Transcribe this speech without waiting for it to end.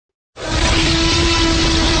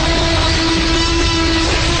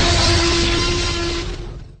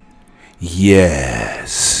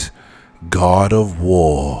Yes, God of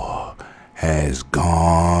War has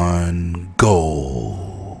gone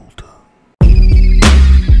gold.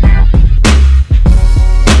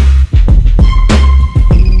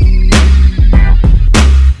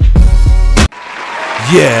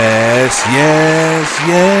 Yes, yes,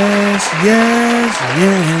 yes, yes,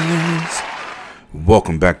 yes.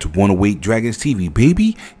 Welcome back to 108 Dragons TV,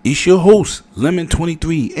 baby. It's your host,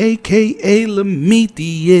 Lemon23, aka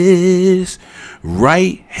Lemetheus,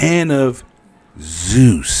 right hand of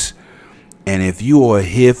Zeus. And if you are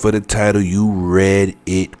here for the title, you read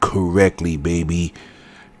it correctly, baby.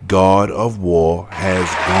 God of War has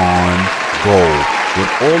gone gold.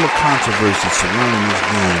 With all the controversy surrounding this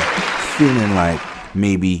game, feeling like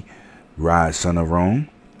maybe Rise, Son of Rome,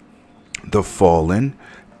 The Fallen,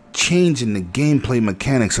 changing the gameplay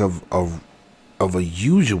mechanics of a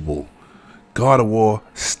usual God of War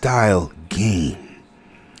style game.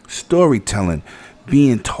 Storytelling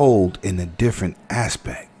being told in a different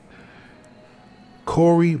aspect.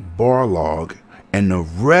 Cory Barlog and the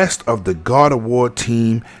rest of the God of War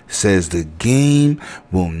team says the game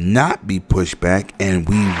will not be pushed back and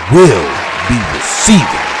we will be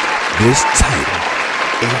receiving this title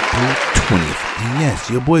April 20th. And yes,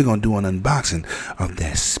 your boy gonna do an unboxing of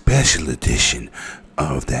that special edition,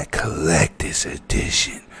 of that collector's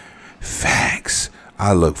edition. Facts.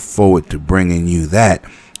 I look forward to bringing you that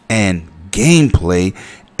and gameplay,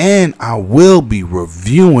 and I will be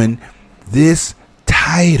reviewing this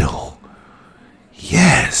title.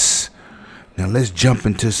 Yes. Now let's jump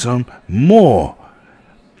into some more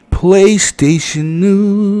PlayStation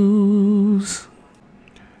news.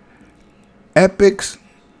 Epic's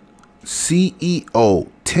CEO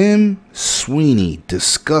Tim Sweeney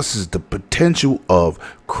discusses the potential of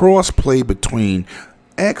cross-play between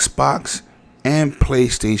Xbox and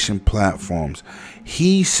PlayStation platforms.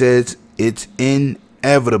 He says it's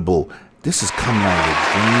inevitable. This is coming out of the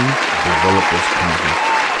Game Developers Conference.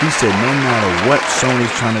 He said no matter what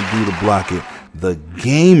Sony's trying to do to block it, the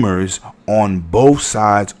gamers on both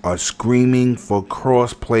sides are screaming for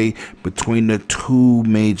cross-play between the two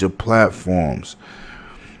major platforms.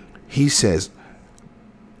 He says,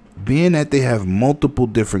 being that they have multiple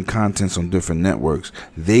different contents on different networks,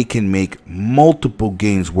 they can make multiple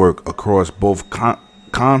games work across both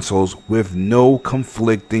consoles with no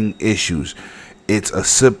conflicting issues. It's a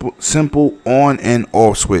simple on and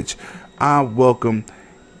off switch. I welcome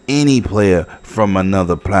any player from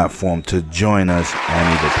another platform to join us on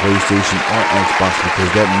either PlayStation or Xbox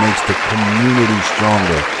because that makes the community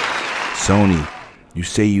stronger. Sony, you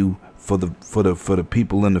say you for the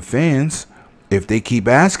people and the fans. If they keep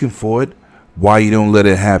asking for it, why you don't let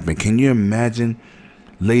it happen? Can you imagine,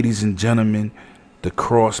 ladies and gentlemen, the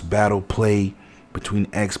cross battle play between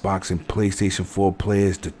Xbox and PlayStation 4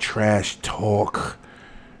 players, the trash talk?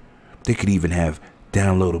 They could even have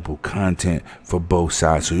downloadable content for both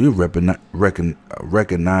sides, so you're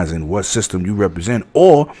recognizing what system you represent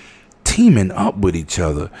or teaming up with each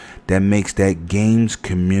other. That makes that game's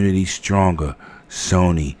community stronger.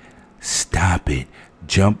 Sony, stop it.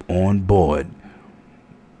 Jump on board.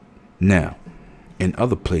 Now, in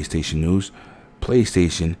other PlayStation news,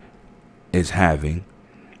 PlayStation is having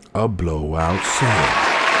a blowout sale.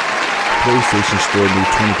 PlayStation Store new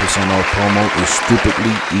 20% off promo is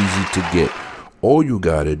stupidly easy to get. All you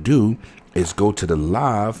gotta do is go to the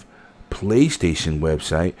live PlayStation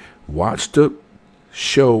website, watch the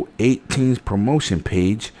show 18's promotion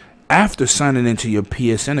page after signing into your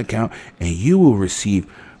PSN account, and you will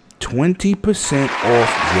receive 20%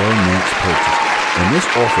 off your next purchase. And this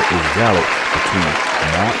offer is valid between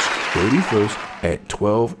March 31st at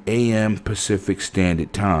 12 a.m. Pacific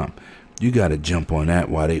Standard Time. You got to jump on that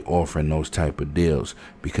while they offering those type of deals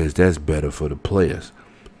because that's better for the players.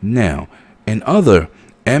 Now, in other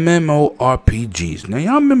MMORPGs, now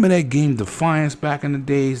y'all remember that game Defiance back in the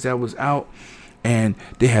days that was out, and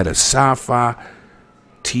they had a sci-fi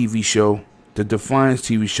TV show. The Defiance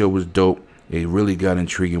TV show was dope. It really got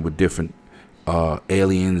intriguing with different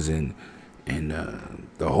aliens and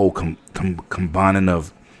the whole combining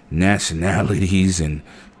of nationalities and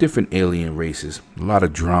different alien races. A lot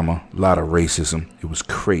of drama, a lot of racism. It was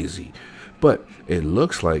crazy. But it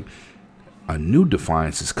looks like a new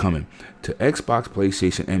Defiance is coming to Xbox,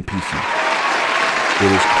 PlayStation, and PC.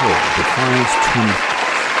 It is called Defiance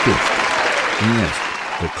 2050. And yes,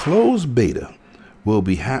 the closed beta will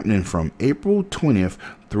be happening from April 20th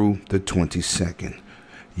through the 22nd.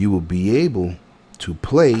 You will be able to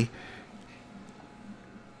play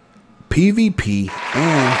PvP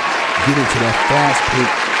and get into that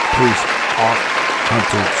fast-paced arc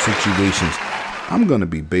hunter situations. I'm going to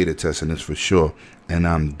be beta testing this for sure, and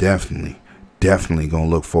I'm definitely definitely gonna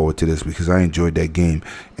look forward to this because I enjoyed that game,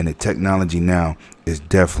 and the technology now is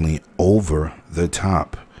definitely over the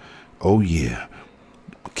top. Oh yeah,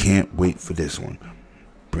 can't wait for this one.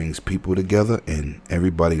 Brings people together and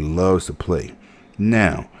everybody loves to play.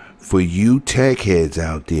 Now, for you tech heads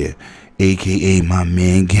out there, aka my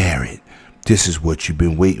man Garrett, this is what you've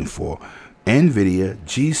been waiting for. NVIDIA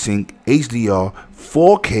G-Sync HDR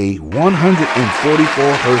 4K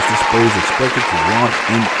 144Hz displays expected to launch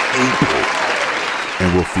in April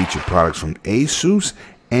and will feature products from Asus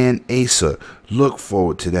and Acer. Look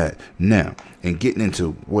forward to that. Now, and getting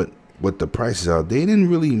into what the prices are, they didn't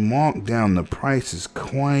really mark down the prices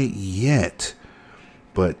quite yet,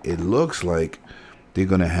 but it looks like they're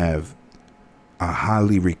gonna have a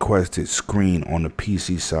highly requested screen on the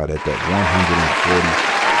PC side at that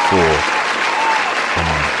 144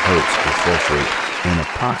 hertz refresh rate and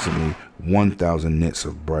approximately 1000 nits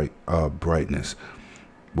of brightness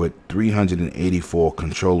with 384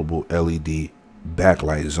 controllable LED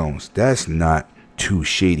backlight zones. That's not too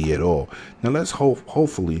shady at all. Now let's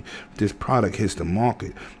hopefully this product hits the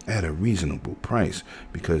market at a reasonable price,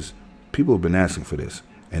 because people have been asking for this,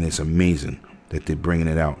 and it's amazing that they're bringing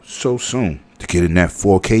it out so soon to get in that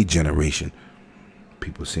 4K generation.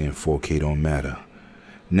 People saying 4K don't matter.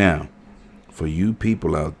 Now, for you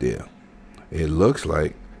people out there, it looks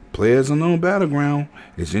like PlayerUnknown's Battleground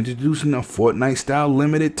is introducing a Fortnite style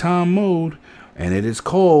limited time mode, and it is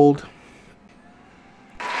called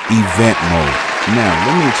Event Mode. Now,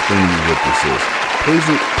 let me explain to you what this is.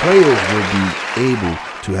 Players will be able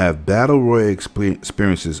to have Battle Royale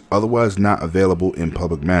experiences otherwise not available in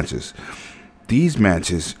public matches. These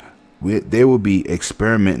matches, they will be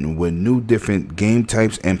experimenting with new different game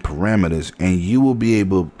types and parameters, and you will be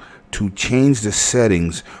able to change the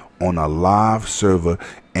settings on a live server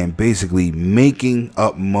and basically making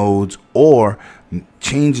up modes or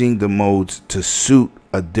changing the modes to suit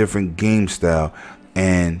a different game style.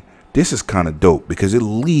 And this is kind of dope because it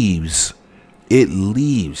leaves the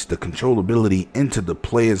controllability into the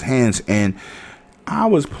player's hands. And I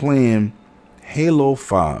was playing Halo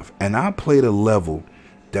 5 and I played a level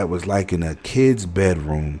that was like in a kid's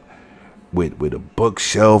bedroom with a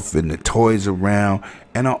bookshelf and the toys around,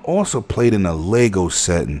 and I also played in a Lego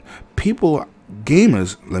setting. People,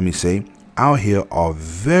 gamers, let me say, out here are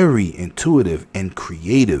very intuitive and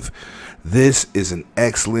creative. This is an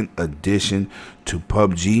excellent addition to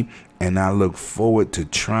PUBG, and I look forward to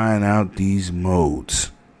trying out these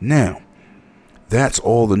modes. Now, that's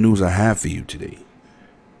all the news I have for you today.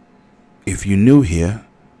 If you're new here,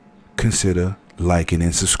 consider liking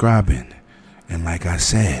and subscribing. And like I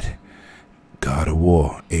said, God of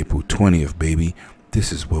War, April 20th, baby.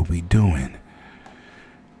 This is what we doing.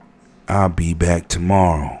 I'll be back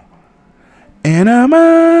tomorrow. And I'm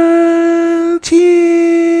out here.